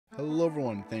Hello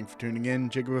everyone, thanks for tuning in.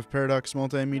 Jacob of Paradox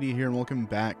Multimedia here, and welcome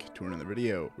back to another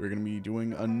video. We're going to be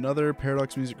doing another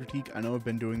Paradox music critique. I know I've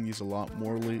been doing these a lot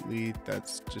more lately.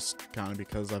 That's just kind of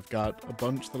because I've got a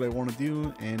bunch that I want to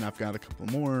do, and I've got a couple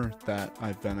more that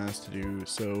I've been asked to do,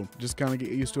 so just kind of get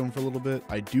used to them for a little bit.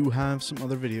 I do have some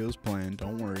other videos planned,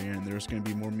 don't worry, and there's going to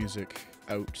be more music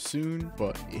out soon,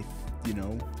 but if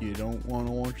you don't want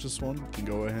to watch this one, you can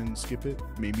go ahead and skip it.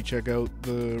 Maybe check out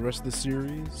the rest of the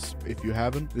series if you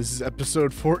haven't. This is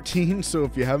episode 14, so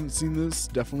if you haven't seen this,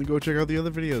 definitely go check out the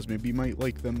other videos. Maybe you might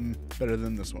like them better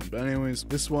than this one. But anyways,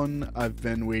 this one I've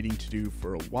been waiting to do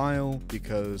for a while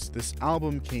because this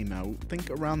album came out, I think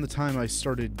around the time I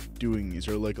started doing these,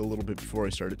 or like a little bit before I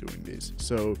started doing these.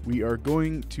 So we are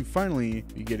going to finally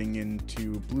be getting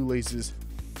into Blue Lace's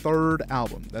third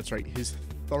album. That's right, his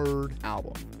third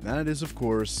album. That is, of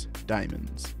course,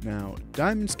 Diamonds. Now,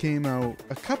 Diamonds came out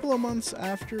a couple of months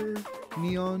after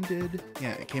Neon did.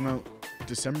 Yeah, it came out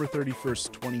December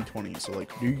 31st, 2020, so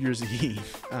like New Year's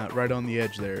Eve, right on the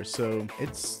edge there. So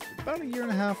it's about a year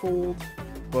and a half old,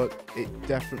 but it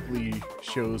definitely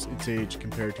shows its age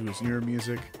compared to his newer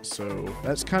music. So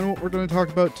that's kind of what we're going to talk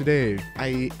about today.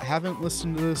 I haven't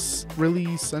listened to this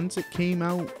really since it came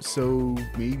out, so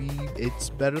maybe it's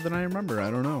better than I remember. I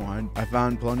don't know. I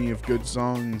found plenty of good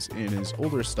songs in his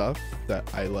older stuff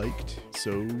that I liked,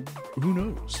 so who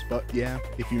knows? But yeah,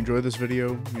 if you enjoy this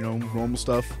video, normal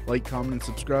stuff, like, comment, and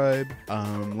subscribe.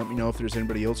 Let me know if there's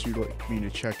anybody else you'd like me to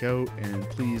check out, and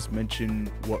please mention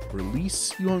what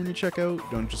release you want me to check out.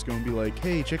 Don't just go and be like,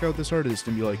 hey, check out this artist,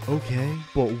 and be like, okay,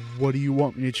 but what do you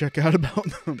want me to check out about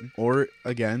them? Or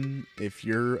again, if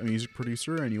you're a music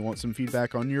producer and you want some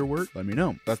feedback on your work, let me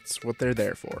know. That's what they're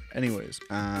there for. Anyways,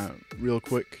 real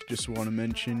quick, just want to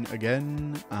mention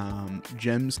again,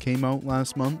 Gems came out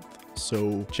last month,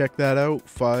 so check that out.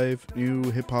 5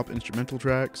 new hip-hop instrumental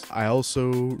tracks. I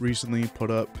also recently put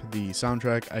up the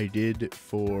soundtrack I did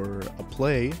for a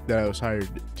play that I was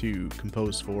hired to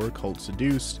compose for called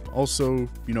Seduced. Also,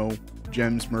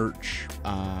 Gems merch.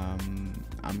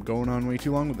 I'm going on way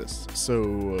too long with this,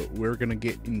 so we're gonna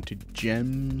get into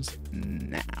Gems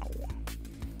now.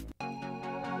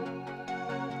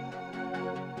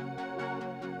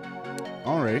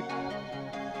 Alright,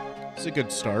 it's a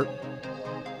good start.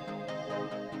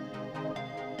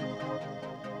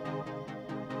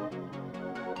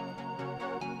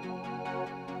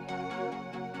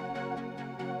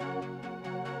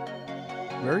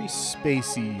 Very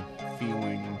spacey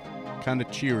feeling, kind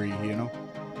of cheery,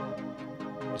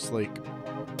 Just like,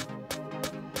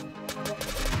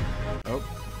 oh,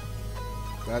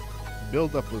 that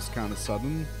build-up was kind of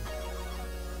sudden.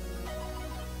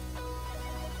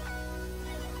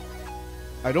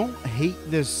 I don't hate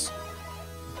this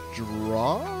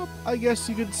drop, I guess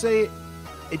you could say.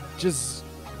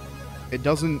 It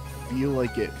doesn't feel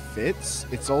like it fits.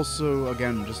 It's also,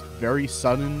 again, just very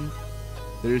sudden.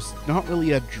 There's not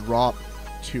really a drop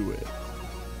to it.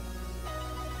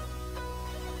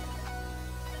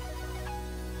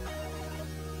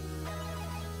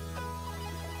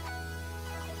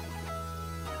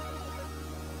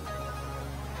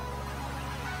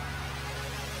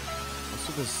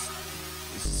 Also, is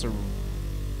this I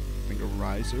think a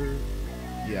riser?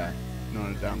 Yeah,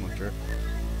 not a downlifter.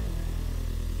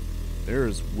 There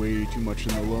is way too much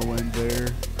in the low end there.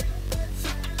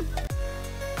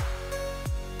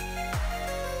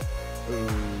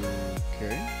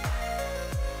 Okay.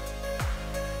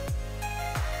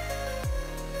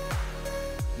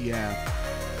 Yeah.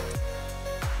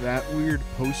 That weird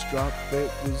post-drop bit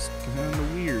was kind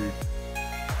of weird.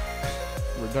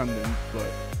 Redundant,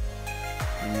 but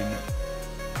I mean,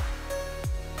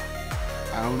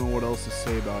 I don't know what else to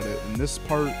say about it. And this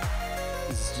part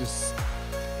is just,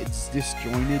 it's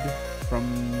disjointed from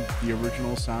the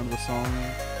original sound of the song.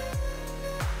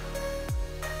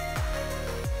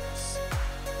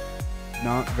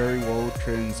 Not very well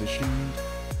transitioned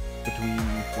between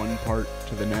one part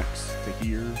to the next to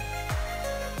here.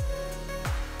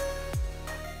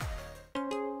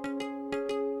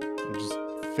 Just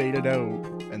faded out,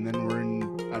 and then we're in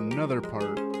another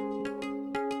part.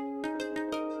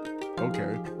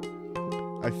 Okay.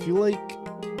 I feel like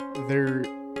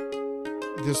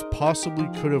this possibly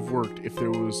could have worked if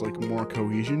there was like more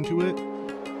cohesion to it,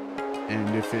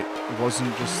 and if it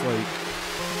wasn't just like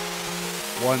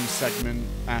one segment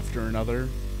after another.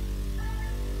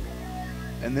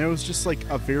 And there was just like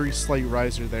a very slight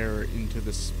riser there into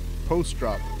this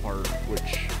post-drop part,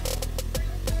 which,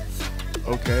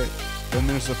 okay. Then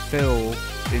there's a fill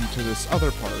into this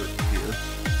other part here.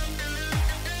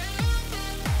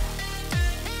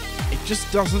 It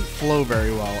just doesn't flow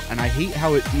very well, and I hate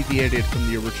how it deviated from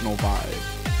the original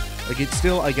vibe. Like, it's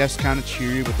still, I guess, kind of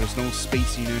cheery, but there's no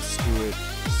spaciness to it.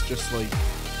 It's just like,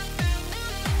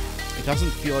 it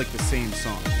doesn't feel like the same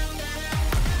song.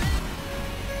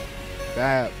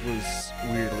 That was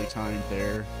weirdly timed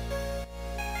there.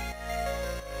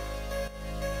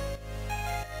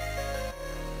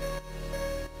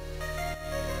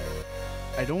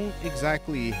 I don't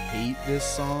exactly hate this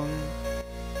song,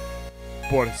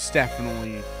 but it's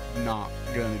definitely not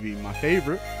gonna be my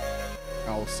favorite.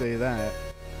 I'll say that.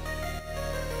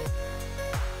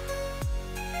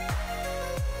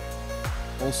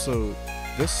 Also,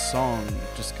 this song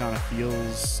just kind of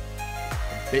feels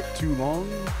a bit too long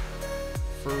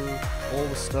for all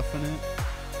the stuff in it.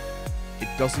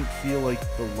 It doesn't feel like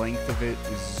the length of it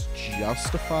is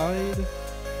justified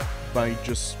by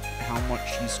just how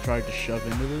much he's tried to shove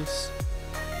into this.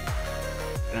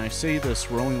 And I say this,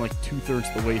 we're only like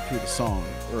 2/3 of the way through the song,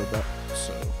 or about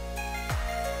so.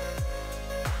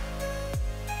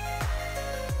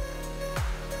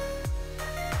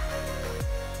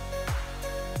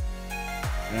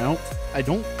 And I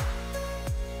don't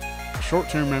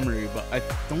short-term memory, but I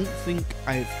don't think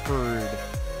I've heard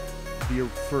the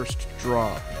first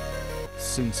drop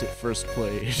since it first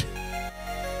played.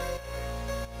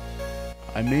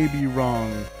 I may be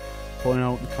wrong. Point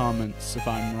out in the comments if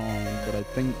I'm wrong, but I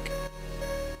think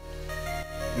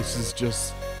this is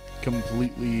just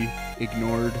completely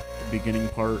ignored the beginning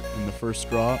part in the first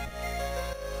drop.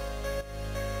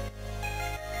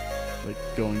 Like,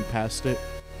 going past it.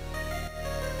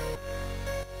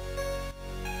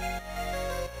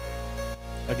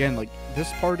 Again, like,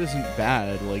 this part isn't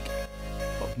bad. Like,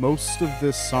 most of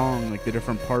this song, like, the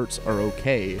different parts are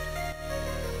okay,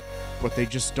 but they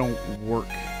just don't work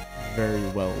very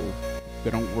well. They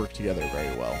don't work together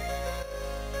very well.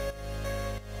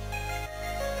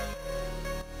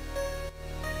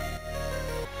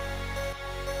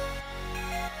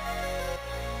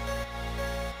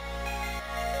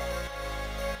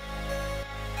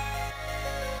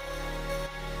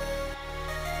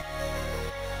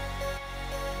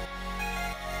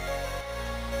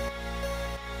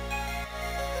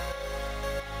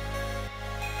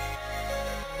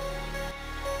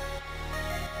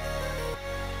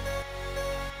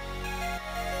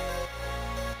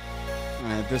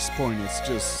 At this point, it's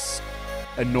just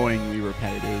annoyingly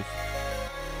repetitive.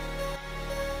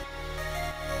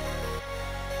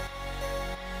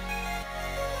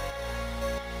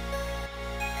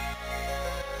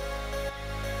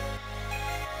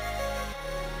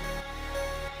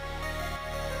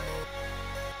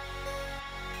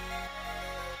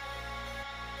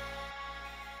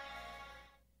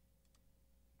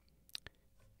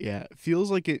 Yeah, it feels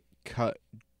like it cut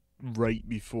right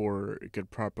before it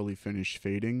could properly finish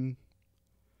fading.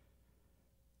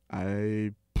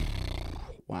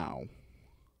 Wow.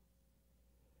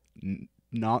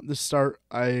 Not the start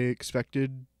I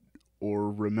expected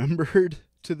or remembered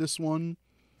to this one.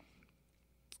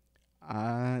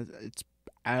 It's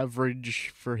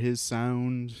average for his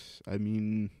sound. I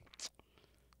mean,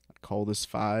 I'd call this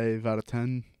 5 out of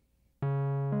 10.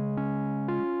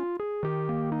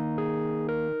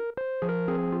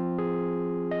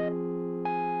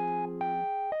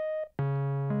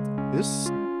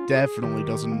 This definitely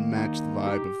doesn't match the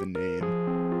vibe of the name.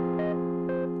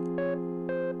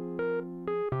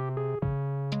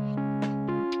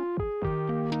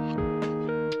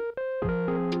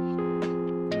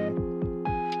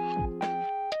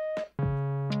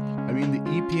 I mean, the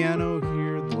E-piano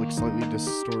here, the like slightly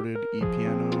distorted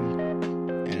E-piano,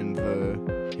 and the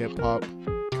hip-hop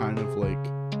kind of like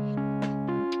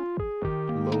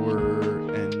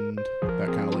lower end,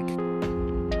 that kind of like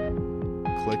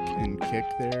click and kick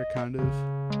there, kind of,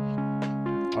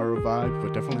 are a vibe,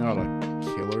 but definitely not a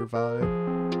killer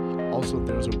vibe. Also,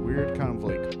 there's a weird kind of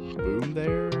like boom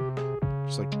there,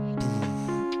 just like, I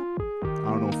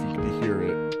don't know if you can hear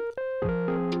it,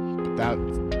 but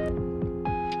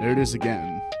there it is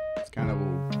again. It's kind of a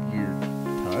weird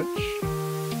touch.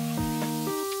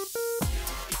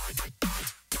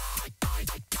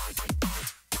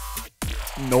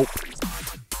 Nope.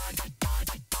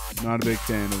 Not a big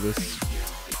fan of this.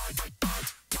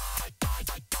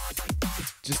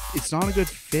 It's not a good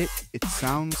fit. It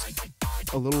sounds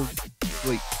a little,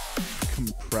 like,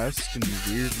 compressed and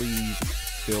weirdly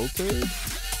filtered.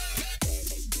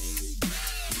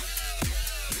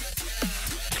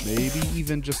 Maybe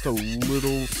even just a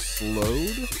little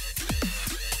slowed.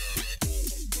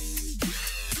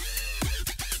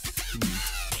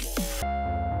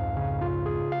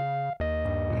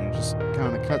 And it just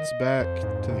kind of cuts back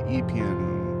to the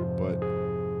E-piano, but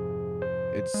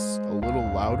it's a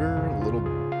little louder, a little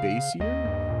bassier.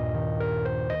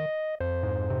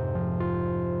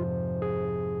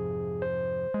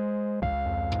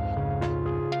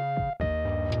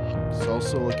 It's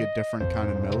also like a different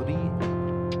kind of melody.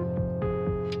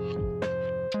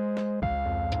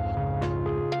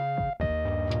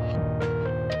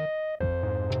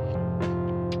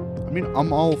 I mean,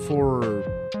 I'm all for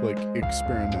like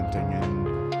experimenting,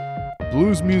 and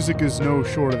blues music is no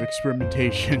short of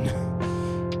experimentation.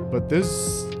 But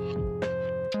this,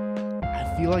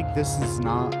 I feel like this is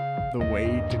not the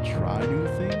way to try new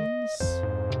things,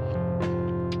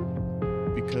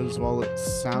 because while it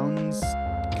sounds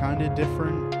kind of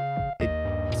different,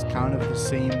 it's kind of the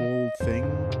same old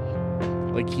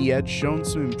thing. Like, he had shown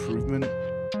some improvement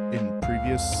in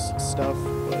previous stuff,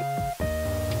 but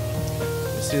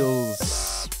this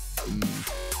feels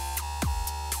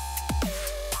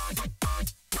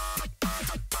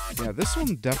yeah, this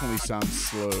one definitely sounds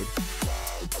slowed.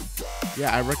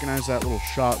 Yeah, I recognize that little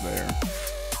shot there.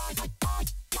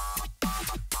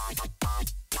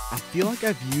 I feel like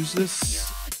I've used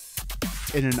this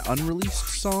in an unreleased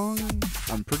song.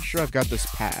 I'm pretty sure I've got this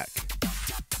pack.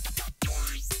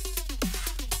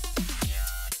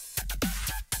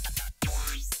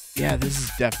 Yeah, this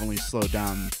is definitely slowed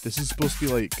down. This is supposed to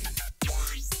be like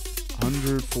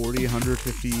 140,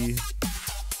 150.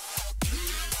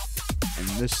 And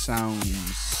this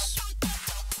sounds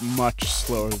much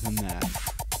slower than that.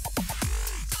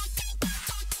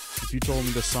 If you told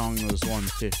me the song was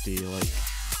 150, like,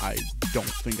 I don't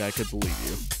think I could believe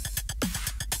you.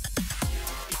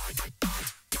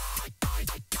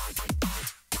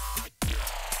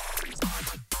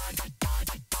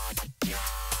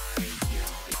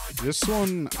 This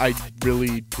one I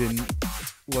really didn't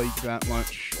like that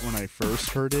much when I first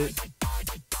heard it,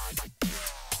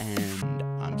 and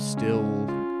I'm still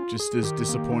just as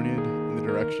disappointed in the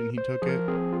direction he took it.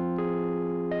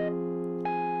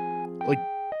 Like,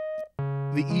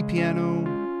 the E-piano,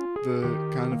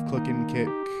 the kind of click and kick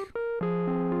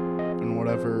and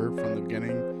whatever from the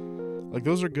beginning, like,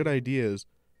 those are good ideas,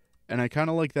 and I kind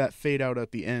of like that fade out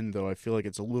at the end, though I feel like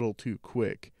it's a little too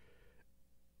quick.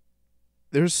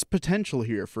 There's potential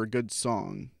here for a good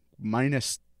song,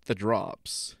 minus the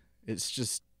drops. It's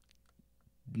just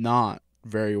not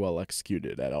very well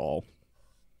executed at all.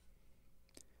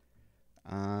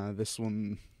 This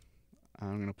one,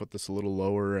 I'm going to put this a little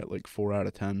lower at like 4 out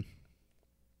of 10.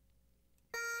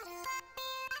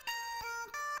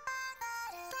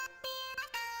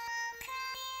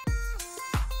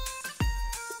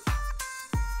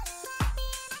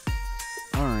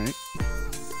 Alright.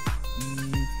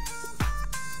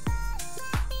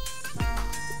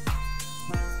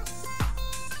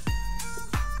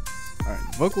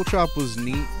 Alright, vocal chop was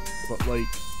neat, but like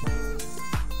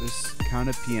this kind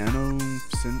of piano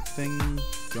synth thing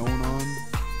going on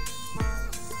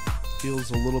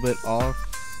feels a little bit off.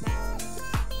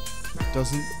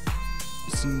 Doesn't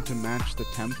seem to match the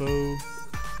tempo.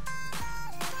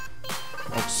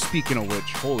 Oh, speaking of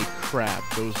which, holy crap,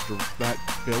 that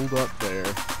build up there.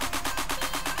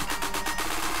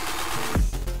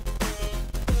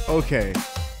 Okay.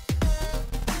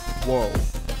 Whoa.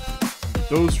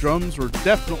 Those drums were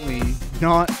definitely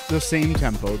not the same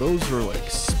tempo. Those were like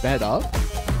sped up,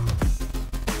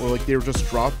 or like they were just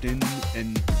dropped in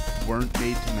and weren't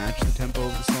made to match the tempo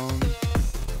of the song.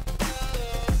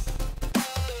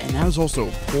 And that was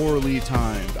also poorly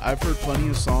timed. I've heard plenty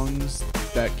of songs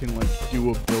that can like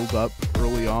do a build up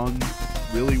early on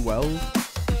really well,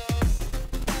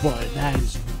 but that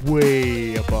is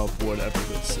way above whatever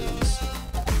this is.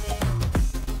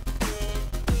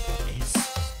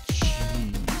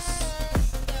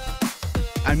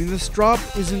 I mean, this drop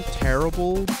isn't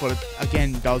terrible, but it,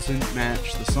 again, doesn't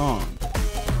match the song.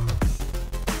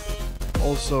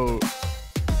 Also,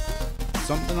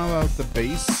 something about the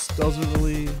bass doesn't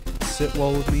really sit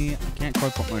well with me. I can't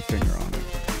quite put my finger on it.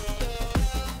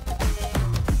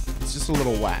 It's just a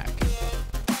little whack.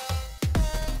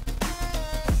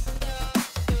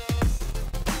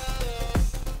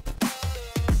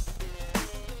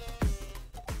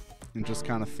 It just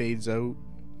kind of fades out.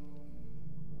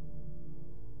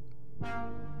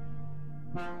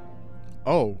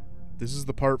 Oh, this is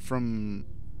the part from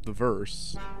the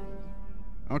verse.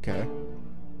 Okay.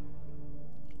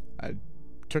 It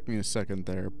took me a second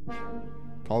there.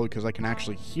 Probably because I can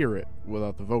actually hear it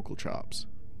without the vocal chops.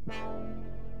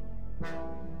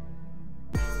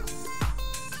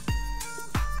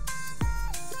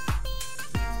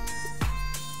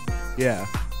 Yeah.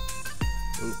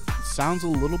 It sounds a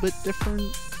little bit different,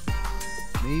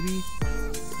 maybe.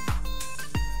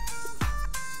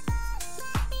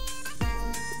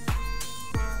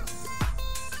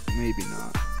 Maybe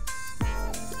not.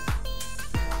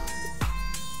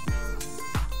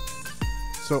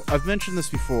 So, I've mentioned this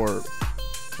before,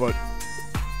 but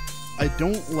I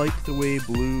don't like the way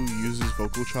Blue uses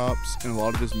vocal chops in a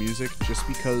lot of his music just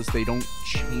because they don't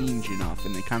change enough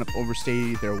and they kind of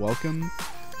overstay their welcome.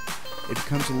 It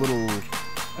becomes a little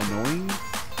annoying.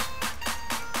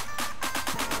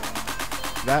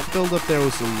 That build up there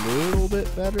was a little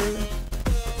bit better.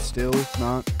 Still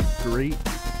not great.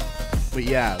 But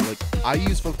yeah, like, I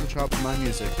use vocal chops in my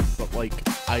music, but like,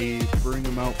 I bring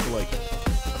them out for like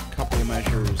a couple of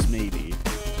measures, maybe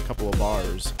a couple of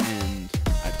bars, and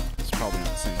it's probably not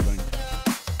the same thing.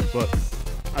 But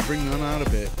I bring them out a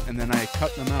bit, and then I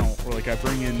cut them out, or like I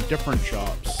bring in different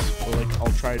chops, or like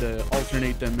I'll try to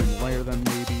alternate them and layer them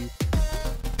maybe.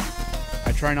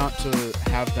 I try not to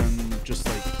have them just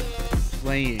like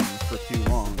playing for too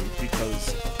long,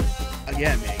 because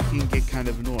again, it can get kind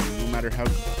of annoying. No matter how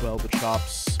well the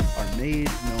chops are made,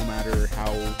 no matter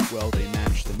how well they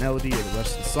match the melody or the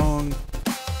rest of the song,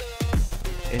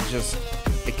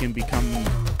 it can become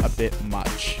a bit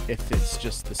much if it's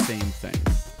just the same thing.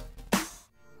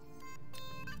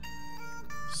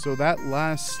 So that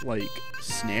last, like,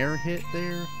 snare hit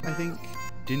there, I think,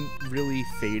 didn't really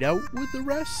fade out with the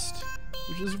rest,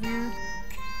 which is weird.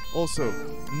 Also,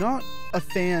 not a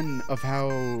fan of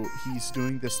how he's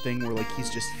doing this thing where, like, he's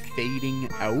just fading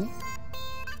out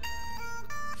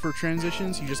for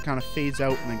transitions. He just kind of fades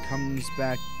out and then comes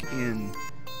back in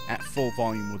at full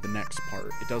volume with the next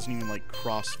part. It doesn't even, like,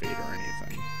 crossfade or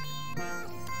anything.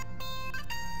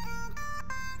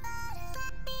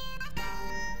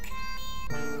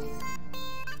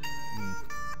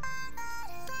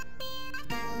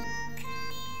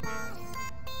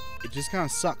 It just kind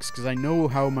of sucks, because I know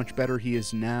how much better he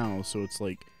is now, so it's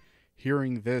like,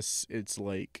 hearing this, it's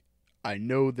like, I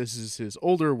know this is his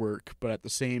older work, but at the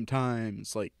same time,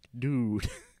 it's like, dude,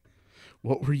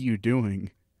 what were you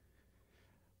doing?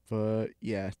 But,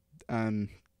 yeah,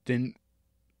 didn't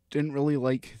really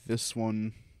like this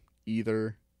one,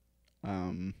 either.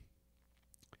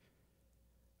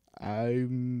 I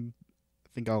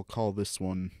think I'll call this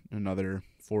one another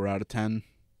 4 out of 10.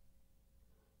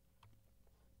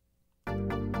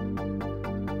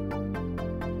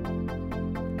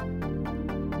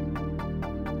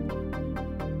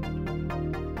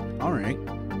 Alright.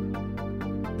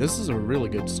 This is a really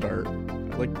good start.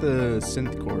 I like the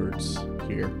synth chords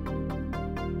here.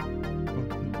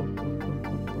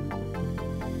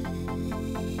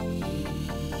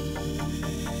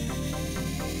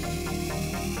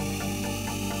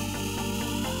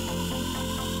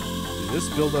 This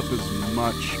build-up is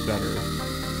much better.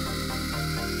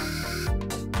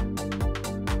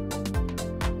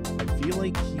 I feel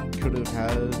like he could have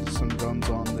had some drums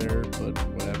on there, but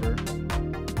whatever.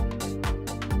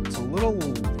 It's a little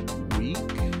weak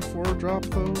for a drop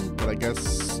though, but I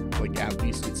guess, like, at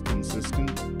least it's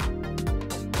consistent.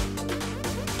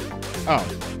 Oh,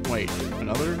 wait,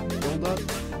 another build-up?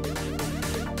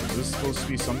 Is this supposed to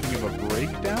be something of a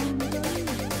breakdown, guys?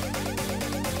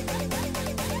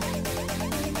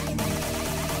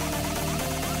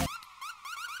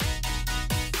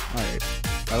 Alright,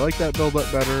 I like that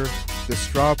build-up better. This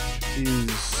drop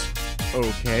is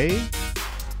okay.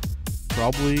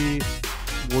 Probably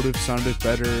would have sounded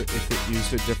better if it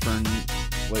used a different,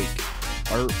 like,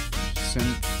 ARP,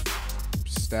 synth,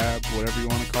 stab, whatever you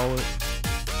want to call it.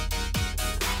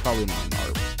 Probably not an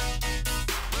ARP.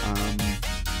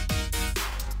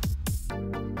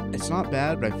 It's not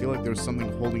bad, but I feel like there's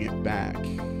something holding it back.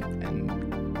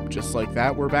 And just like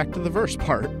that, we're back to the verse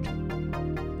part.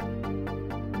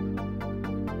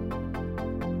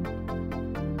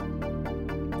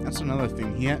 That's another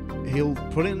thing. He'll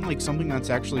put in, like, something that's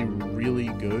actually really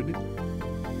good,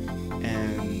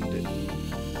 and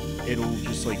it'll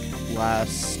just, like,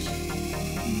 last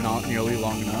not nearly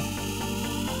long enough.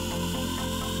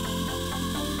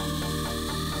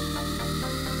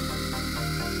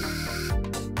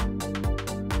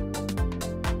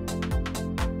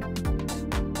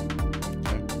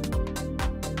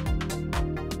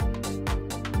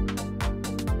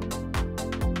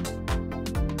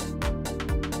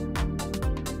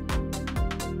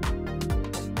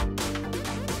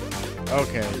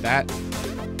 Okay, that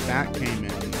came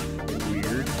in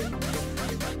weird.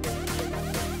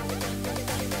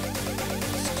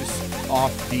 It's just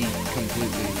offbeat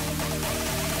completely.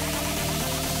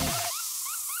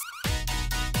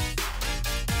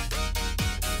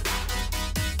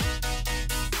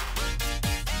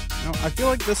 Now, I feel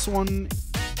like this one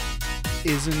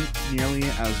isn't nearly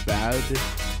as bad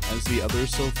as the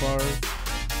others so far.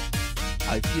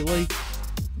 I feel like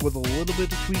with a little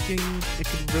bit of tweaking, it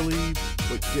could really,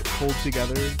 like, get pulled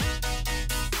together.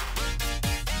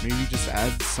 Maybe just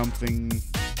add something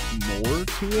more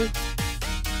to it.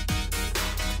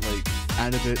 Like,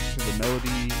 added it to the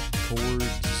melody,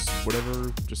 chords,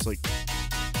 whatever, just like,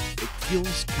 it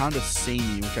feels kind of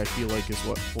samey, which I feel like is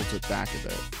what holds it back a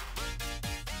bit.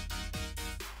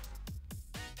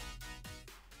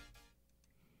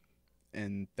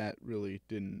 And that really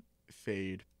didn't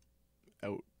fade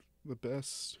out the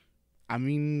best. I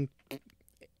mean,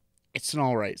 it's an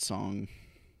alright song.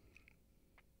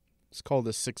 It's called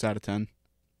a 6 out of 10.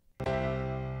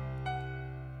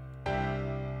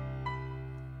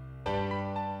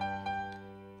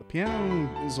 The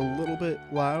piano is a little bit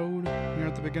loud here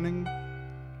at the beginning.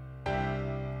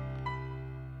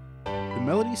 The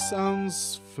melody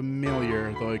sounds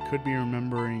familiar, though I could be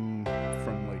remembering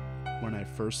from like when I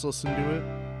first listened to it.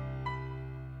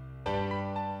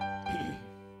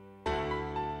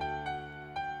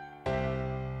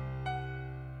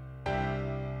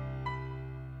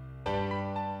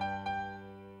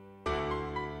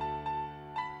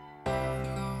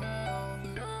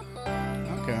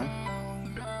 Okay.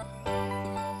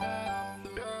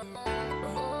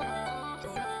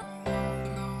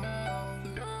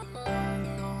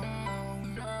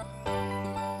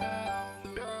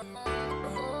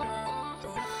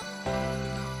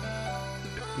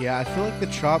 Yeah, I feel like the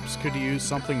chops could use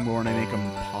something more when I make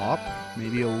them pop.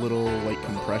 Maybe a little, like,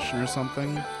 compression or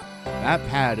something. That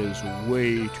pad is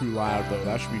way too loud, though.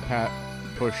 That should be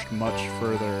pushed much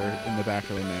further in the back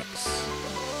of the mix.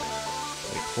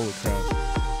 Like, holy crap.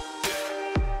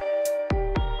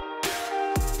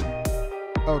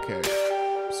 Okay,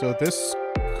 so this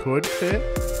could fit.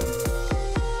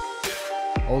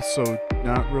 Also,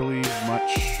 not really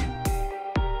much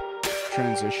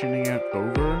transitioning it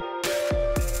over.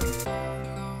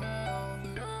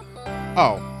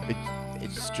 Oh,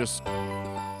 it's just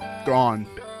gone.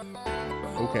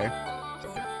 Okay.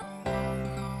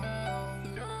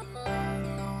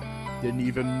 Didn't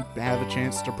even have a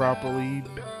chance to properly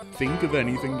think of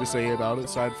anything to say about it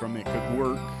aside from it could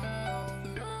work.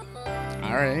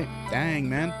 Alright, dang,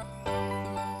 man.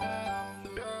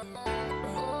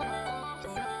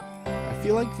 I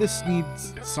feel like this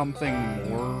needs something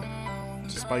more to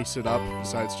spice it up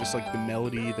besides just like the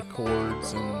melody, the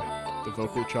chords, and the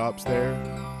vocal chops there.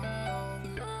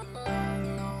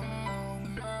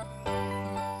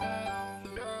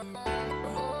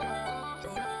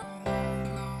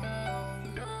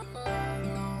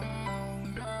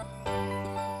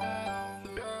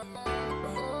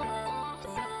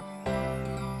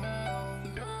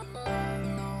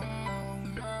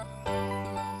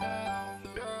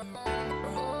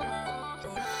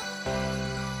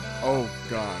 Oh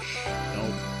gosh,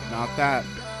 nope, not that,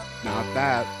 not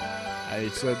that. I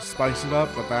said spice it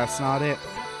up, but that's not it.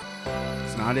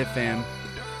 It's not it, fam.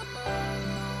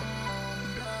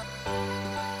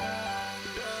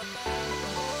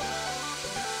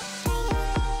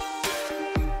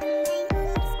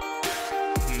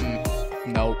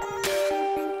 Nope.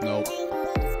 Nope.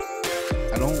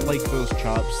 I don't like those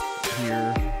chops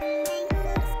here.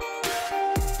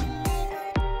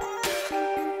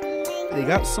 They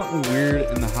got something weird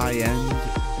in the high end,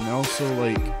 and also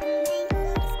like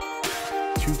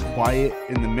too quiet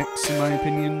in the mix, in my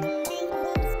opinion. I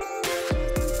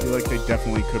feel like they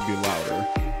definitely could be louder.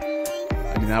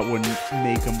 I mean, that wouldn't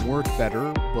make them work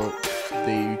better, but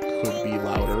they could be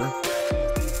louder.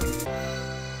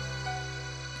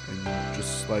 And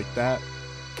just like that.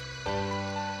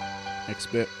 Next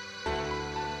bit.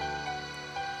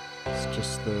 It's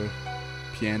just the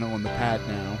piano and the pad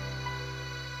now.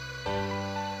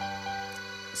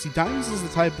 See, Diamonds is the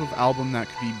type of album that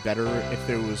could be better if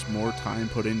there was more time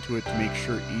put into it to make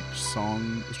sure each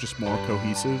song is just more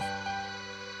cohesive.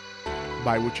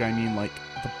 By which I mean, like,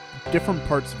 the different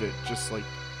parts of it, just, like,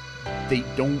 they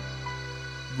don't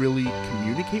really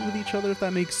communicate with each other, if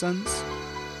that makes sense.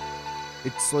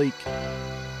 It's like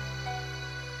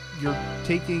you're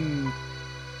taking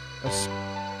it's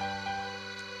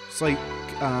like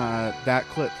that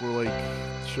clip where, like,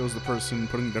 shows the person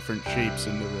putting different shapes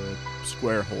into the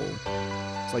square hole.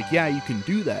 It's like, yeah, you can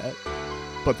do that,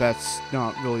 but that's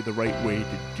not really the right way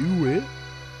to do it.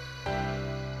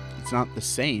 It's not the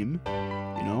same,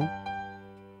 you know?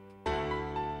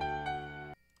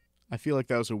 I feel like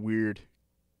that was a weird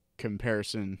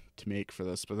comparison to make for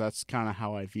this, but that's kind of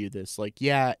how I view this. Like,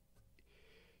 yeah,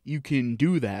 you can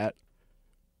do that,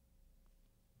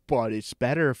 but it's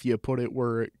better if you put it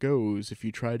where it goes, if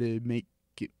you try to make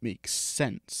it make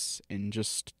sense, and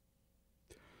just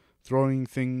throwing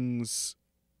things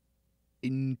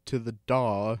into the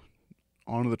DAW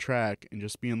onto the track and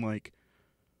just being like,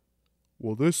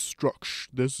 well, this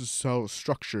is how it's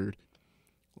structured.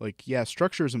 Like, yeah,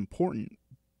 structure is important,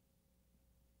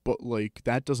 but, like,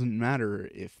 that doesn't matter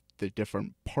if the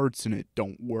different parts in it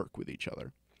don't work with each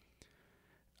other.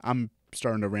 I'm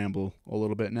starting to ramble a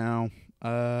little bit now.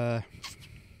 Yeah,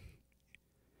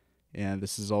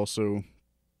 this is also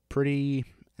pretty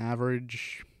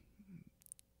average.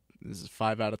 This is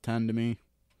 5 out of 10 to me.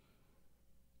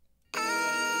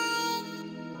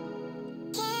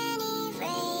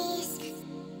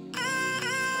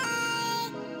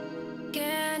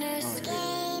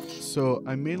 So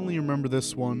I mainly remember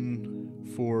this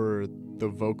one for the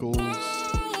vocals.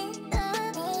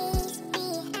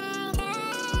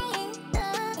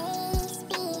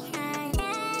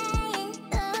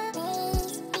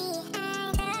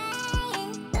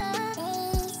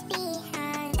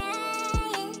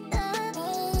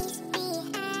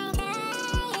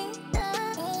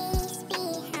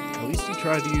 At least he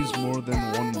tried to use more than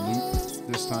one loop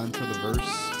this time for the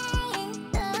verse.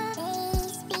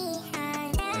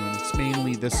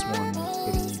 Mainly this one,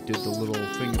 but he did the little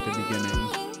thing at the beginning.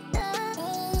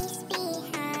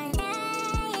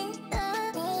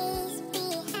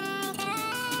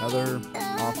 Another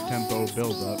off-tempo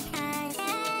build-up.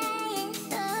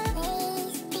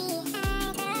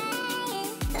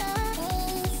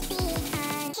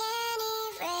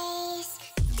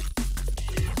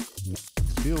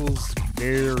 Feels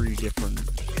very different.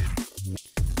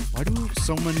 Why do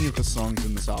so many of the songs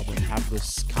in this album have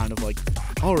this kind of like,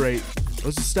 alright,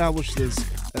 let's establish this,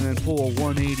 and then pull a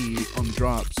 180 on the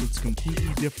drop, so it's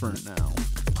completely different now.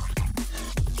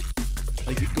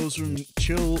 Like, it goes from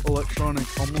chill, electronic,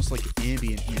 almost like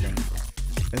ambient even,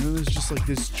 and then there's just like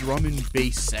this drum and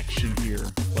bass section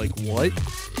here. Like, what?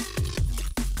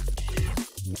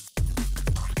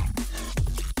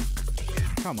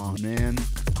 Come on, man.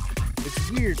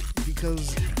 It's weird,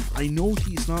 because I know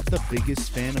he's not the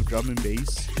biggest fan of drum and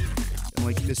bass, and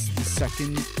like the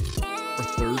second or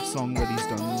third song that he's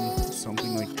done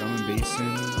something like drum and bass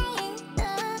in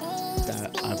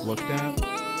that I've looked at,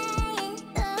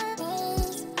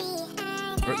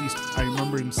 or at least I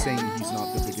remember him saying he's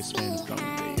not the biggest fan of drum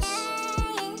and bass.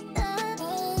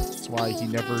 That's why he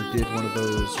never did one of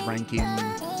those ranking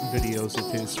videos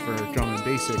of his for drum and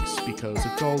basics, because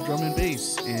it's all drum and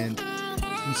bass, and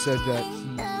he said that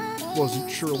he wasn't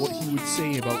sure what he would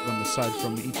say about them aside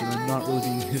from each of them not really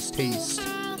being his taste.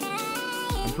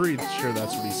 I'm pretty sure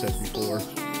that's what he said before.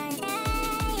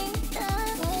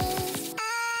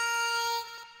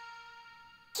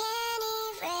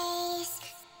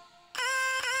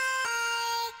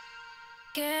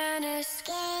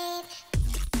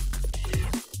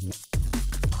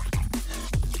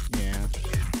 Yeah.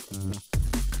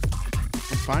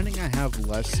 I'm finding I have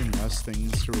less and less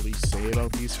things to really say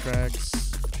about these tracks,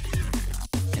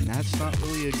 and that's not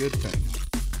really a good thing.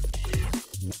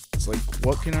 It's like,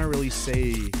 what can I really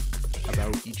say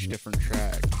about each different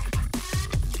track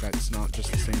that's not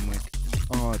just the same, like,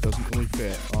 oh, it doesn't really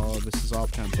fit, oh, this is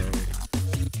off-tempo.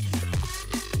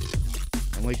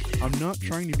 And like, I'm not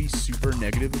trying to be super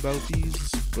negative about these,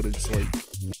 but it's like,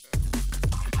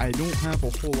 I don't have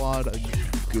a whole lot of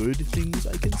good things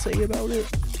I can say about it.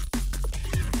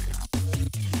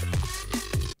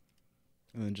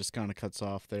 And then just kind of cuts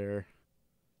off there.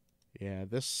 Yeah,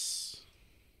 this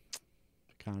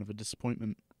kind of a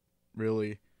disappointment,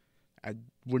 really. I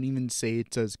wouldn't even say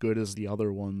it's as good as the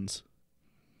other ones.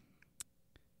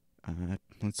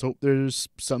 Let's hope there's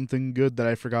something good that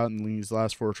I forgot in these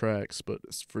last 4 tracks, but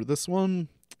for this one,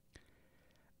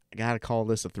 I gotta call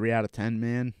this a 3 out of 10,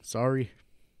 man. Sorry.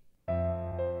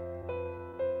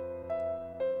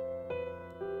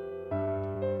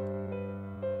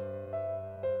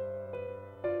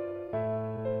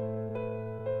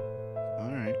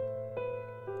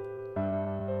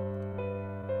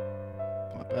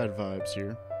 Bad vibes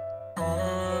here.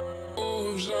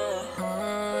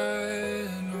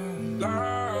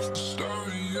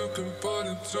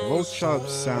 Both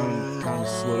shots sound kind of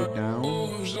slowed down, or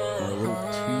a little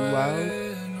too loud.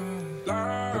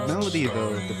 The melody,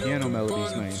 though, the piano melody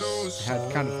is nice. It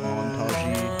had kind of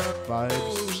montage-y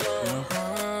vibes, you know?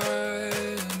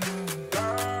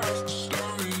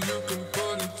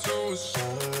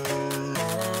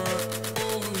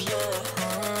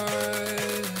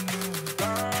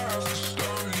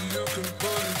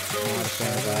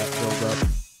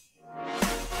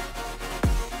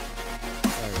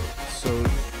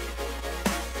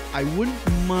 I wouldn't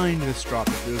mind this drop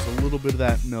if there was a little bit of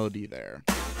that melody there.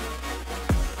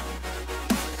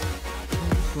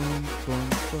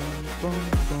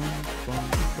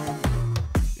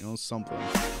 You know, something.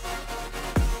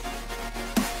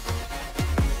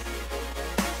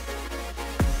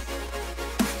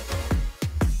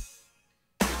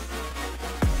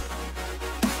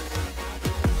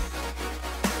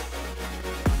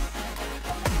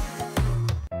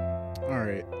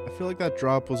 feel like that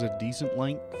drop was a decent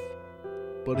length,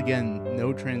 but again,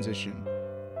 no transition.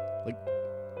 Like,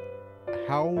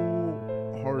 how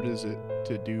hard is it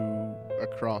to do a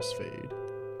crossfade?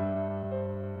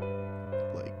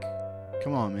 Like,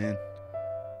 come on, man.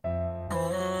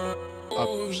 The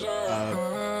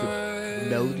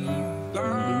melody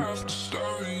looped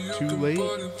too late.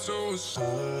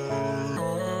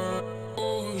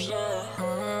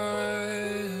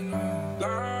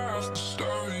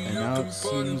 And now it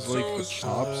seems like the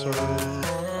chops are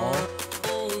off.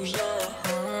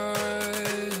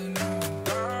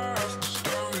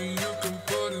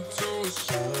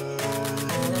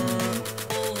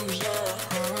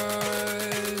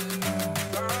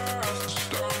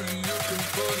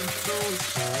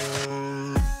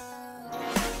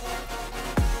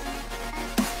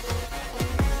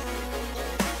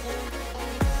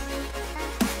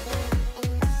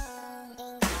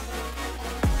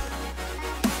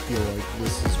 I feel like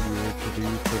this is weird to do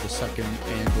for the second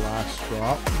and last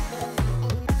drop.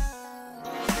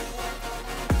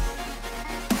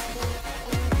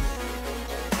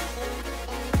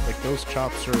 Like, those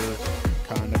chops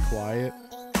are kind of quiet.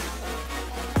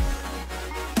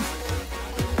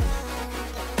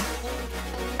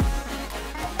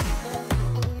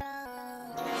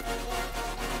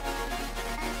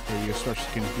 There you go, especially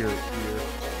you can hear it here.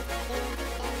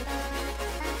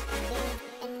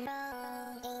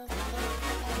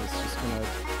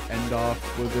 End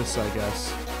off with this, I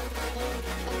guess.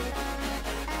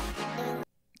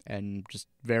 And just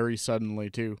very suddenly,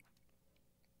 too.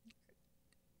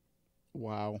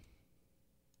 Wow.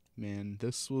 Man,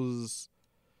 this was...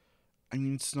 I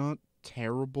mean, it's not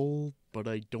terrible, but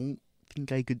I don't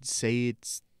think I could say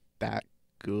it's that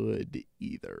good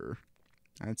either.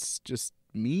 That's just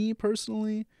me,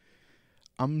 personally.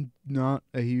 I'm not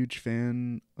a huge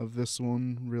fan of this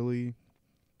one, really.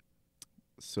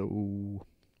 So...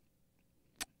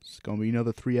 it's gonna be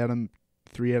another 3 out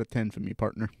of 10 for me,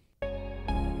 partner.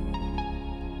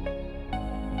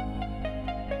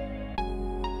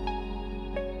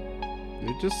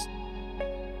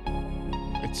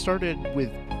 It started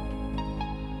with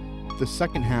the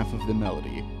second half of the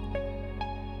melody.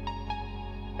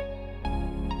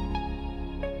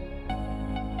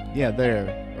 Yeah,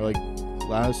 there. Or like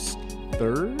last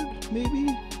third,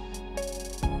 maybe?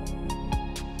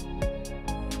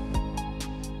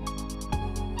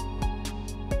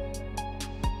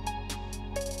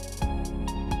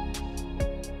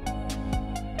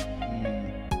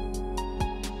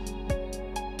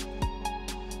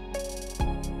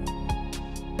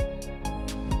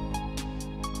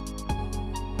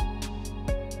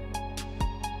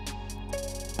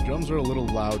 Drums are a little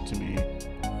loud to me.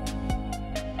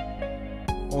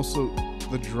 Also,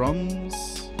 the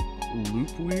drums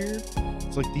loop weird.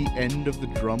 It's like the end of the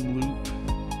drum loop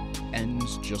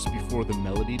ends just before the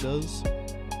melody does.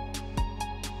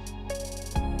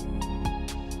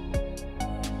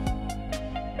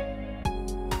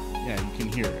 Yeah, you can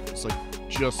hear it. It's like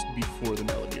just before the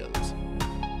melody does.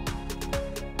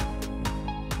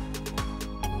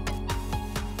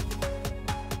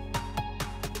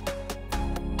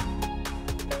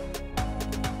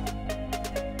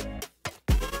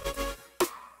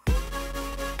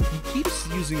 Keeps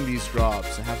using these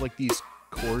drops and have like these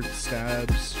chord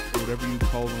stabs or whatever you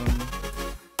call them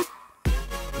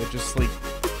that just like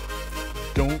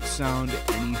don't sound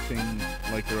anything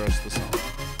like the rest of the song.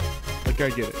 Like, I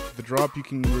get it, the drop you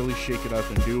can really shake it up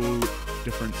and do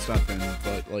different stuff in,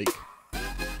 but like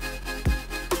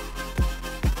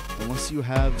unless you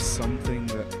have something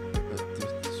that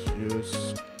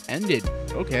just ended.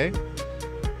 Okay.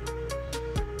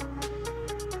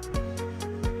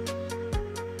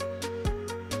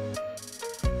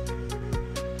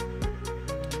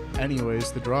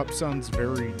 Anyways, the drop sounds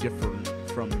very different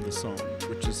from the song,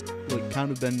 which is like kind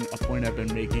of been a point I've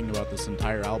been making about this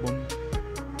entire album.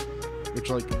 Which,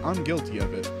 like, I'm guilty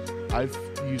of it. I've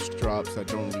used drops that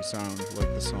don't really sound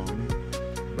like the song,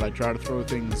 but I try to throw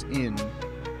things in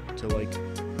to, like,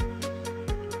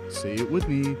 say it with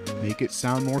me, make it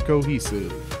sound more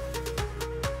cohesive.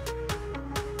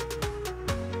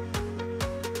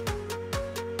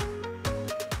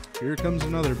 Here comes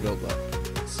another build-up.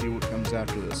 Let's see what comes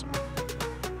after this one.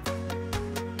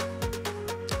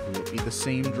 Will it be the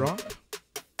same drop?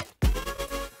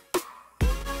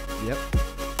 Yep.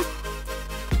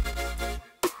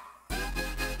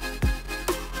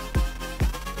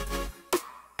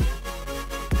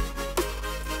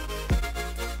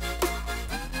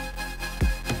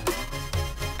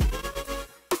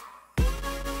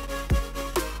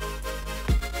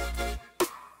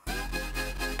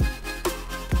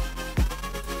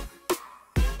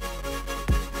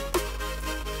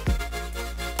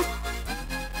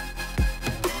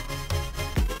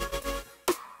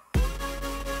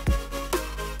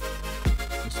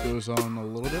 goes on a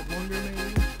little bit longer,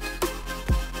 maybe?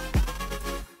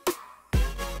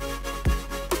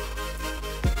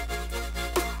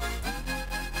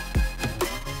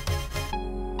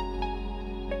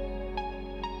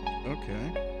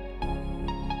 Okay.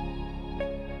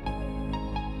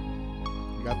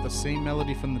 We got the same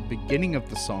melody from the beginning of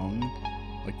the song,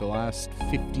 like the last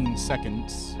 15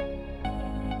 seconds.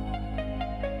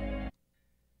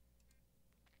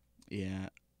 Yeah.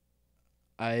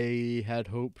 I had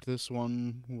hoped this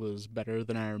one was better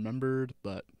than I remembered,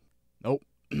 but nope.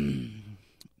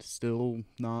 Still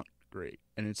not great.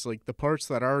 And it's like the parts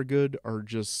that are good are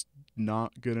just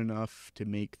not good enough to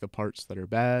make the parts that are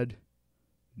bad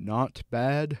not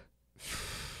bad.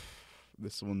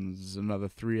 This one's another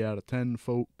 3 out of 10,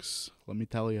 folks. Let me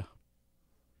tell you.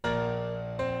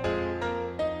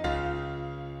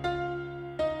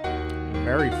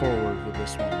 Very forward with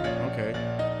this one. Okay.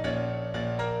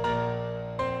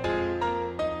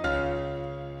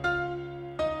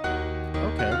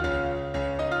 Okay.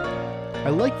 I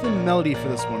like the melody for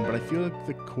this one, but I feel like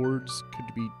the chords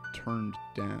could be turned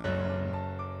down.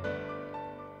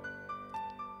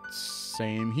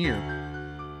 Same here.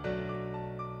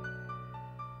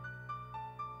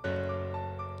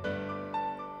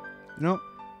 You know,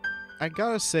 I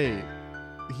gotta say,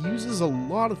 he uses a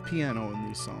lot of piano in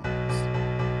these songs.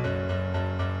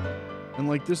 And,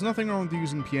 like, there's nothing wrong with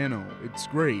using piano. It's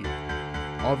great.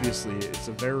 Obviously, it's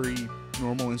a very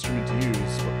normal instrument to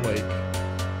use, but, like,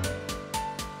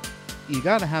 you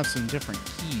gotta have some different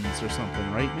keys or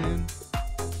something, right, man?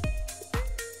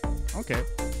 Okay.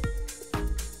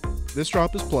 This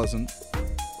drop is pleasant.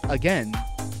 Again,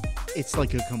 it's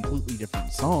like a completely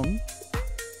different song.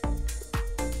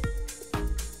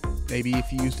 Maybe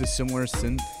if you used a similar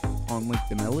synth on, like,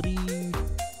 the melody,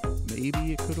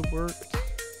 maybe it could have worked.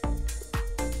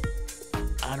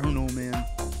 I don't know, man.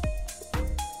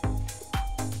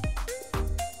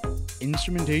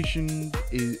 Instrumentation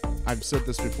is, I've said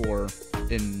this before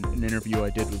in an interview I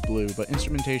did with Blue, but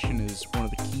instrumentation is one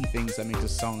of the key things that makes a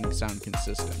song sound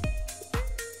consistent.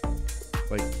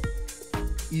 Like,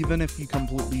 even if you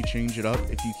completely change it up,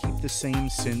 if you keep the same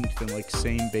synth and, like,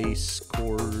 same bass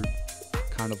chord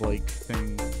kind of, like,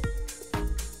 thing,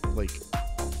 like,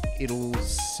 it'll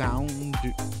sound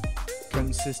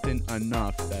consistent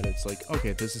enough that it's like,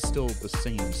 okay, this is still the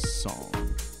same song.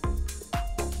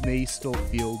 It may still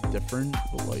feel different,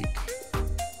 but, like,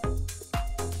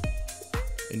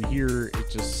 in here, it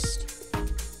just,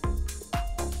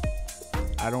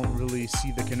 I don't really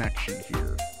see the connection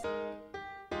here.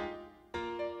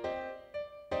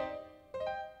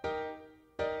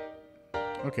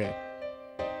 Okay,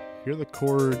 here the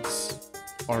chords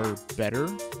are better.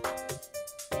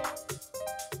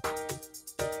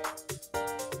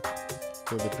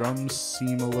 So the drums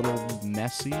seem a little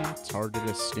messy. It's hard to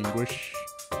distinguish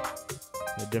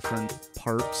the different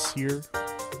parts here.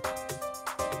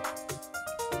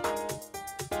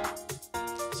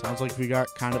 Sounds like we got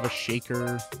kind of a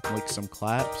shaker, like some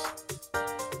claps.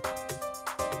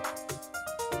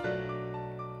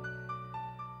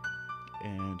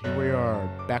 And here we are,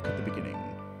 back at the beginning,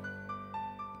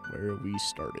 where we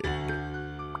started.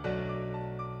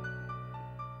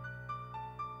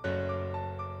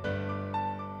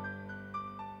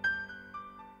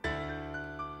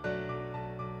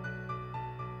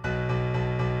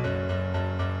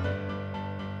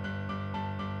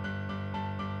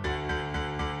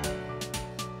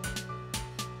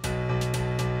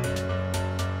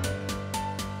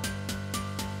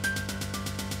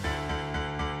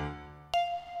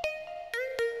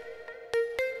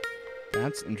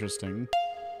 That's interesting.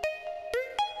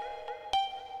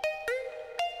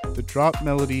 The drop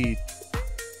melody,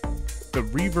 the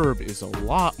reverb is a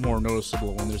lot more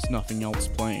noticeable when there's nothing else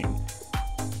playing.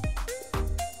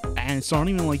 And it's not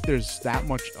even like there's that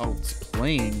much else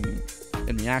playing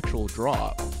in the actual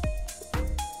drop.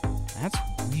 That's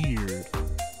weird.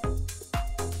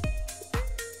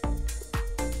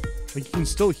 Like, you can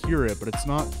still hear it, but it's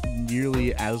not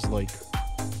nearly as, like,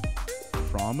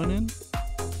 prominent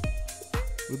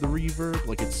with the reverb.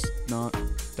 Like, it's not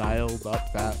dialed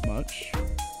up that much.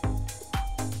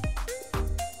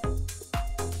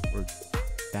 Or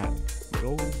that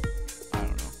little. I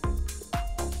don't know.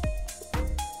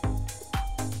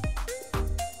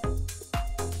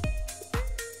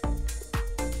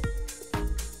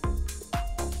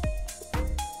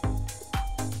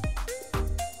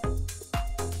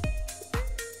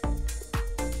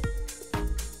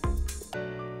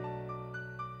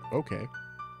 Okay.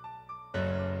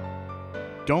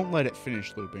 Don't let it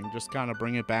finish looping, just kind of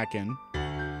bring it back in.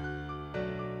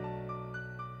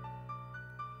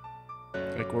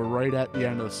 Like, we're right at the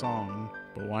end of the song,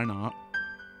 but why not?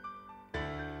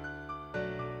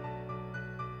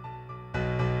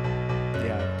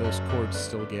 Yeah, those chords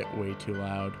still get way too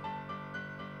loud.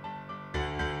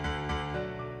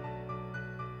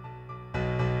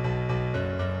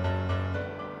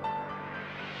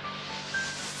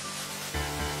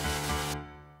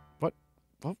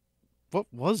 What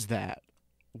was that?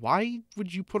 Why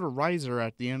would you put a riser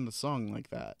at the end of the song like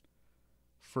that?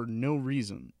 For no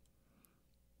reason.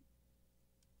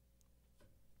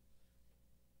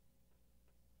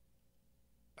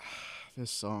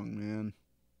 This song, man.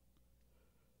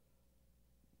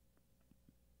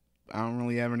 I don't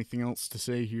really have anything else to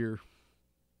say here.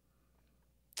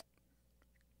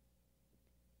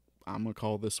 I'm gonna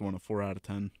call this one a 4 out of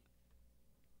 10.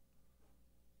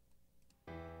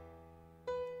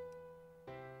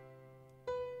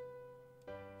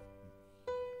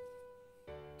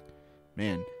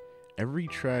 Man, every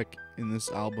track in this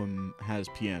album has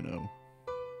piano.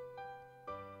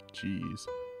 Jeez.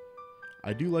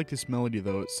 I do like this melody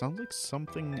though. It sounds like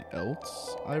something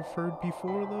else I've heard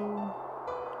before though.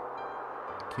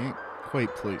 Can't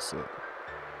quite place it.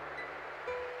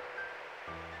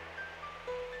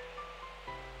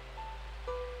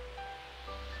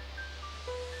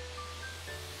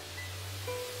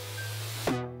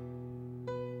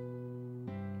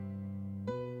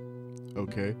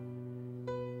 Okay.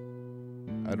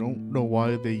 I don't know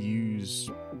why they use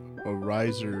a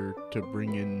riser to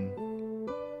bring in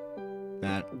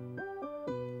that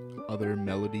other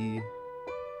melody,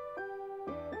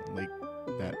 like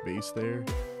that bass there.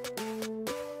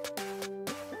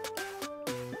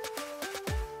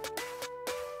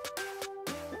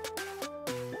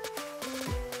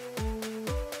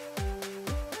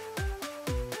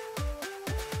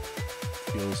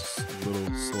 Feels a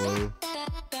little slow.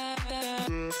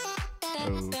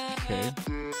 Okay.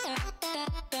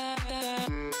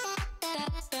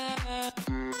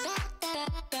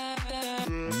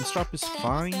 And this drop is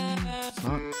fine. It's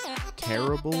not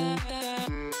terrible.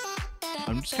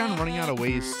 I'm just kind of running out of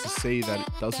ways to say that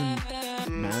it doesn't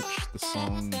match the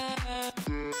song.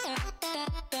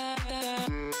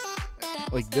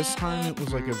 Like this time it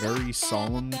was like a very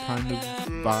solemn kind of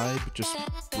vibe, just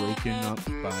broken up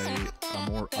by a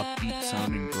more upbeat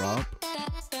sounding drop.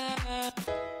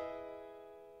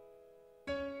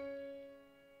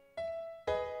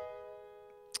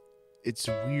 It's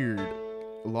weird.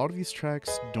 A lot of these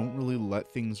tracks don't really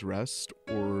let things rest,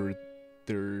 or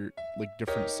they're like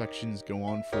different sections go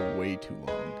on for way too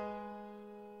long.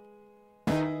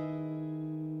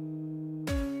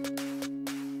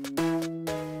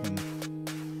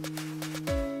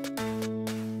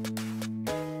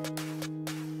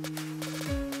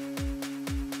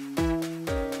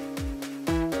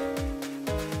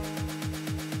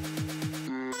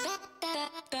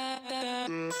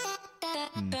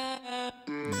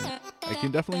 I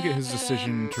can definitely get his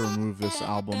decision to remove this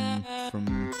album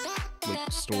from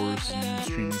like stores and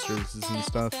streaming services and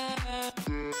stuff.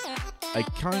 I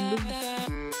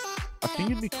think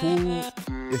it'd be cool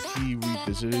if he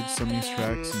revisited some of these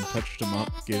tracks and touched them up,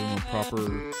 gave them a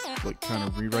proper like kind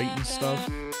of rewrite and stuff.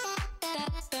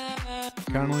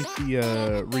 Kind of like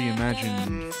the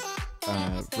reimagined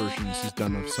versions he's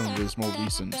done of some of his more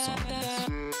recent songs.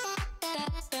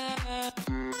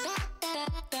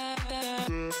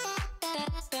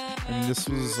 I mean, this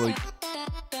was like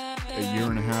a year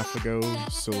and a half ago,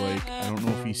 so like I don't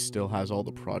know if he still has all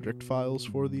the project files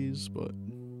for these, but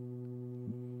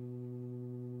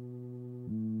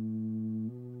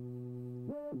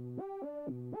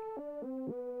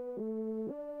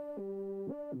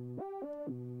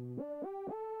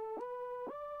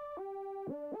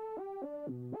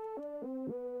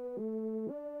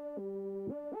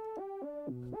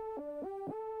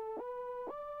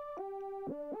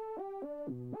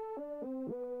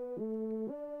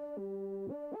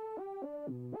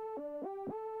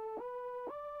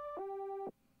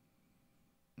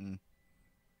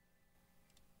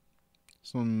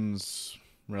this one's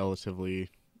relatively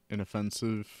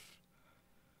inoffensive.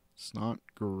 It's not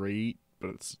great, but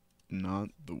it's not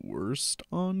the worst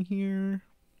on here.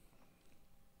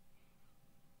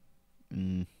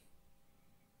 I'd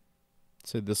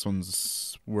say this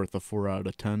one's worth a 4 out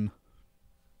of 10.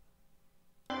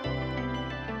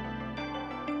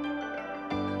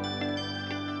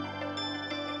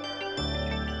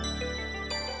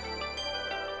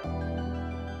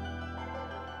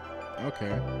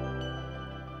 Okay.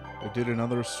 I did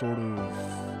another sort of,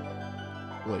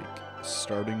 like,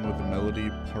 starting with a melody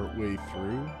partway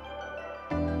through.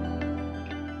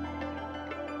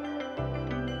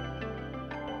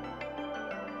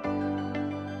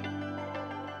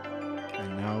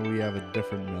 And now we have a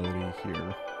different melody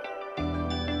here.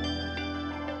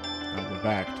 I'll go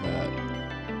back to that.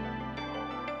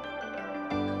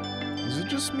 Is it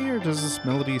just me, or does this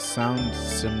melody sound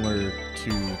similar to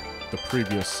the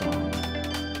previous song?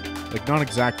 Like, not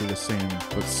exactly the same,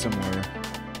 but similar.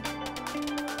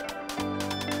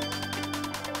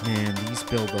 Man, these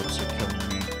build-ups are killing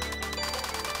me.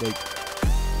 Like,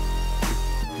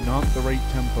 not the right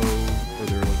tempo, or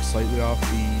they're like slightly off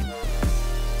beat.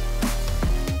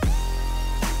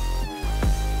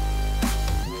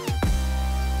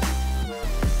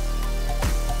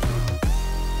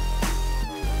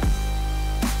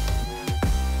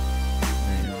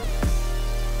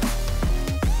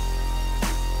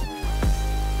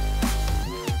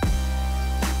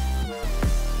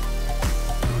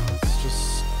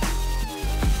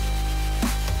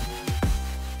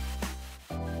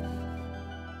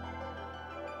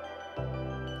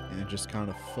 Just kind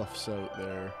of fluffs out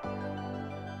there.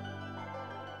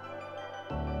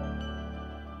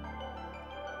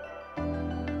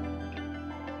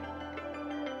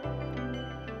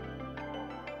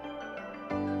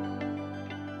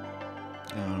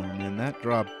 Oh man, that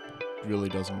drop really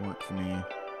doesn't work for me.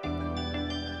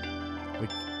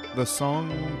 Like, the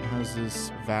song has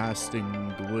this vast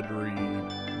and glittery,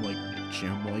 like,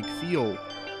 gem-like feel,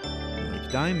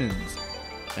 like diamonds,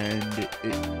 and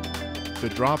the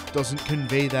drop doesn't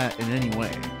convey that in any way.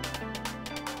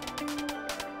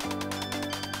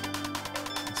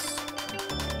 It's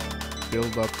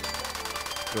build up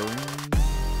during.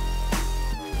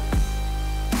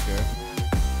 Okay.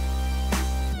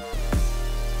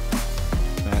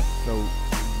 That felt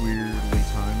weirdly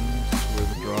timed where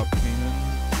the drop came in,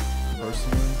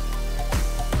 personally.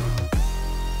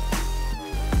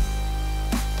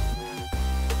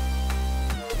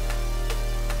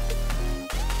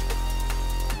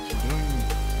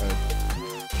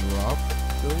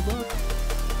 Build-up?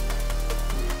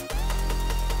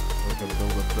 Like a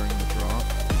build-up during the drop?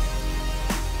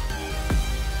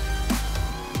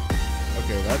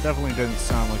 Okay, that definitely didn't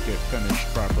sound like it finished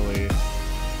properly.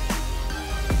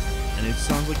 And it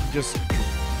sounds like you just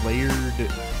layered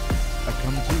a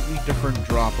completely different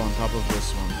drop on top of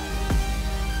this one.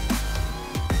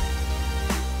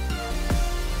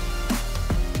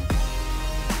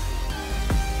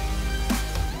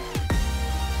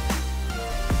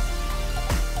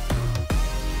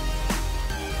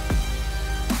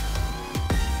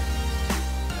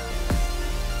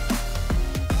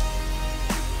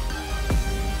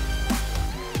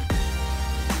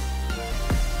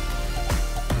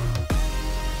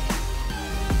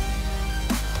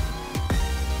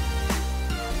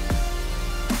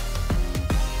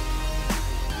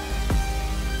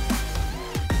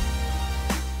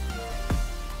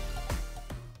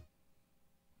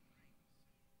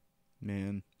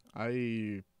 Man,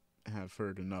 I have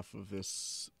heard enough of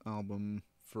this album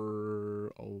for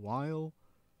a while.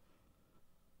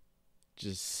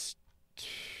 Just,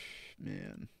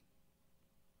 man.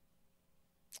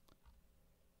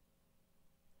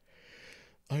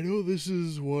 I know this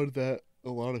is one that a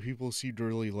lot of people seem to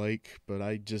really like, but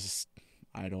I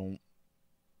don't.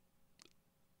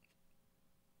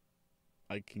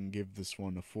 I can give this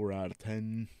one a 4 out of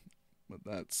 10. But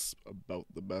that's about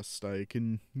the best I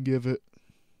can give it.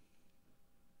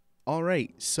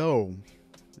 Alright, so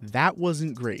that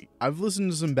wasn't great. I've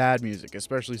listened to some bad music,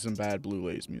 especially some bad Blue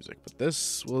Lays music, but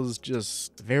this was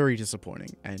just very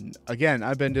disappointing. And again,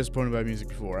 I've been disappointed by music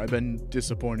before. I've been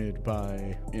disappointed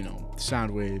by,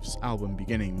 Soundwave's album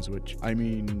Beginnings, which, I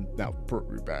mean, that was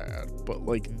pretty bad. But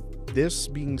like, this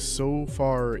being so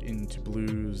far into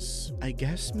Blue's, I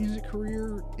guess, music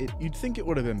career, you'd think it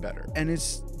would have been better. And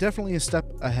it's definitely a step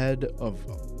ahead of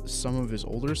some of his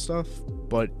older stuff,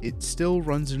 but it still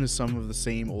runs into some of the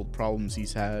same old problems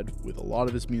he's had with a lot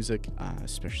of his music,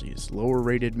 especially his lower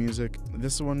rated music.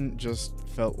 This one just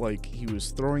felt like he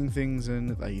was throwing things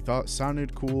in that he thought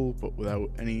sounded cool, but without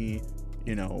any,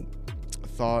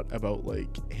 thought about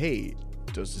like, hey,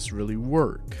 does this really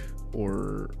work?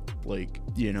 Or like,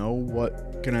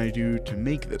 what can I do to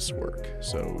make this work?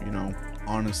 So,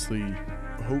 honestly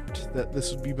hoped that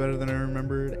this would be better than I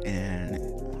remembered, and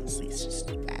honestly it's just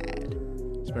bad.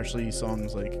 Especially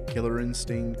songs like Killer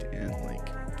Instinct and like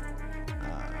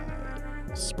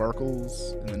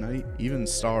Sparkles in the Night. Even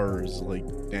Stars, like,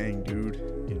 dang dude,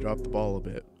 you dropped the ball a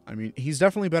bit. I mean, he's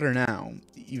definitely better now,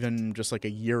 even just like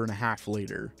a year and a half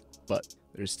later, but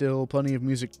there's still plenty of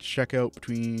music to check out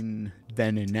between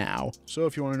then and now. So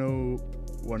if you want to know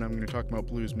when I'm going to talk about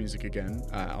blues music again,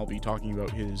 I'll be talking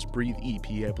about his Breathe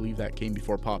EP. I believe that came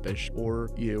before Popish. Or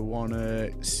you want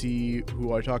to see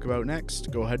who I talk about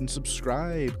next, go ahead and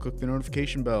subscribe, click the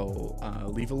notification bell,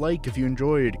 leave a like if you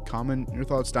enjoyed, comment your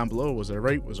thoughts down below. Was I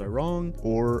right? Was I wrong?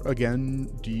 Or again,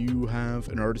 do you have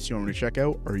an artist you want me to check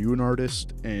out? Are you an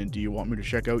artist and do you want me to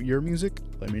check out your music?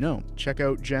 Let me know. Check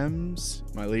out Gems,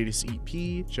 my latest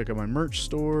EP. Check out my merch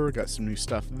store. Got some new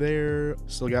stuff there.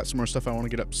 Still got some more stuff I want to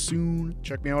get up soon.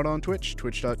 Check me out on Twitch,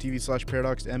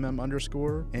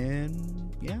 twitch.tv/paradoxmm_.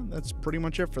 And yeah, that's pretty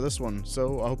much it for this one.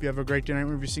 So I hope you have a great day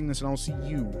whenever you're seeing this, and I'll see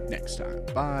you next time.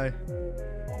 Bye.